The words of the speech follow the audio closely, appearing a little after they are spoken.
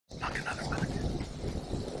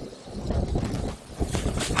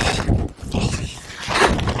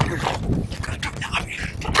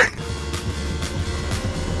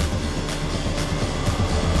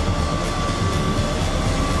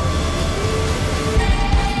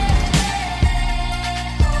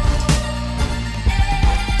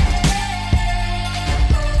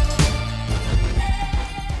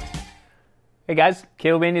Hey guys,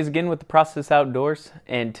 Caleb Andes again with the Process Outdoors,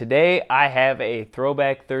 and today I have a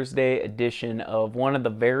Throwback Thursday edition of one of the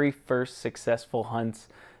very first successful hunts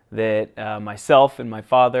that myself and my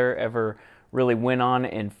father ever really went on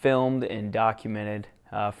and filmed and documented.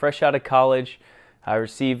 Fresh out of college, I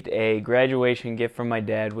received a graduation gift from my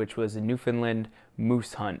dad, which was a Newfoundland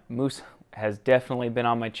moose hunt. Moose has definitely been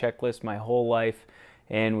on my checklist my whole life,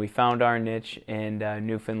 and we found our niche in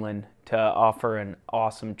Newfoundland to offer an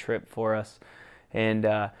awesome trip for us. And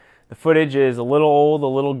the footage is a little old, a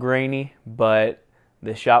little grainy, but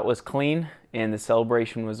the shot was clean and the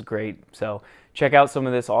celebration was great. So check out some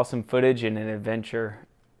of this awesome footage and an adventure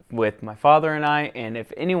with my father and I. And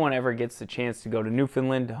if anyone ever gets the chance to go to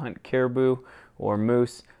Newfoundland to hunt caribou or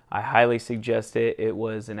moose, I highly suggest it. It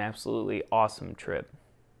was an absolutely awesome trip.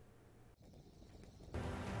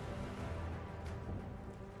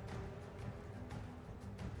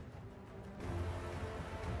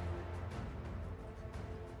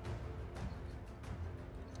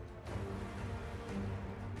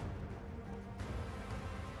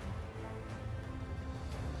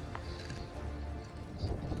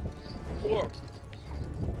 Whoa.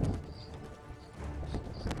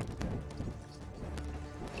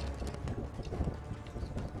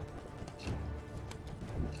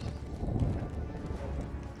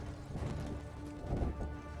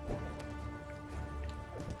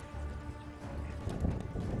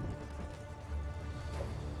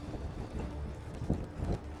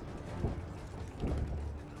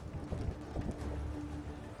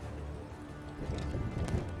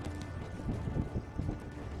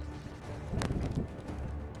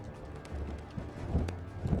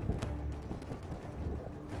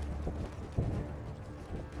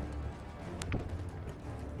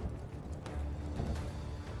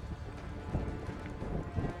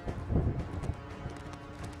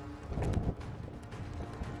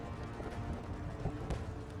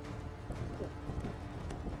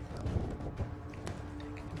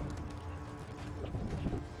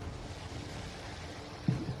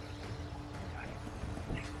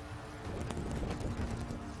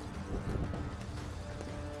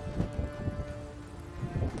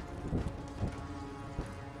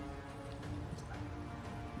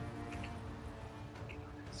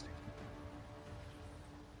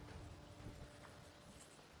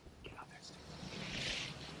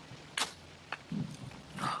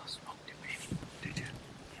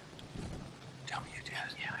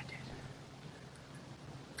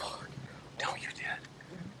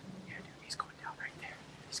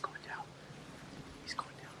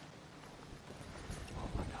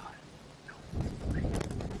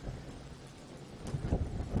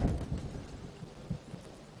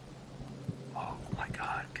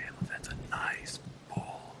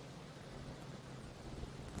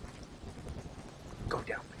 Go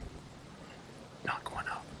down. Not going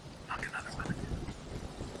up. Knock another one.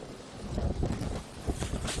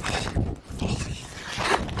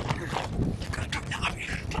 You gotta come down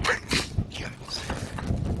here. Yes.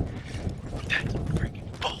 That's a freaking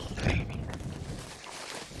bull, baby.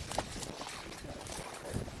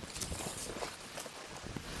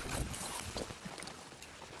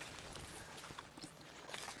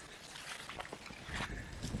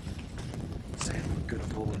 Sam, what good a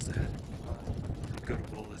bull is that?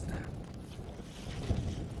 Good bull is that?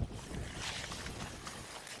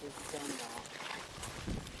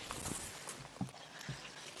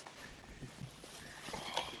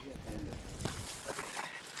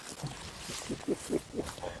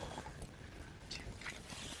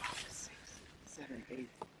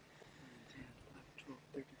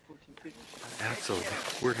 Absolutely.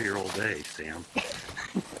 We're here all day, Sam.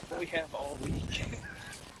 We have all week.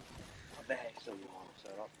 A bag, so you want to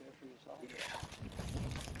set up there for yourself? Yeah.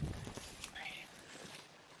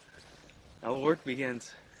 Now the work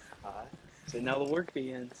begins. So now the work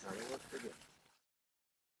begins. Now the work begins.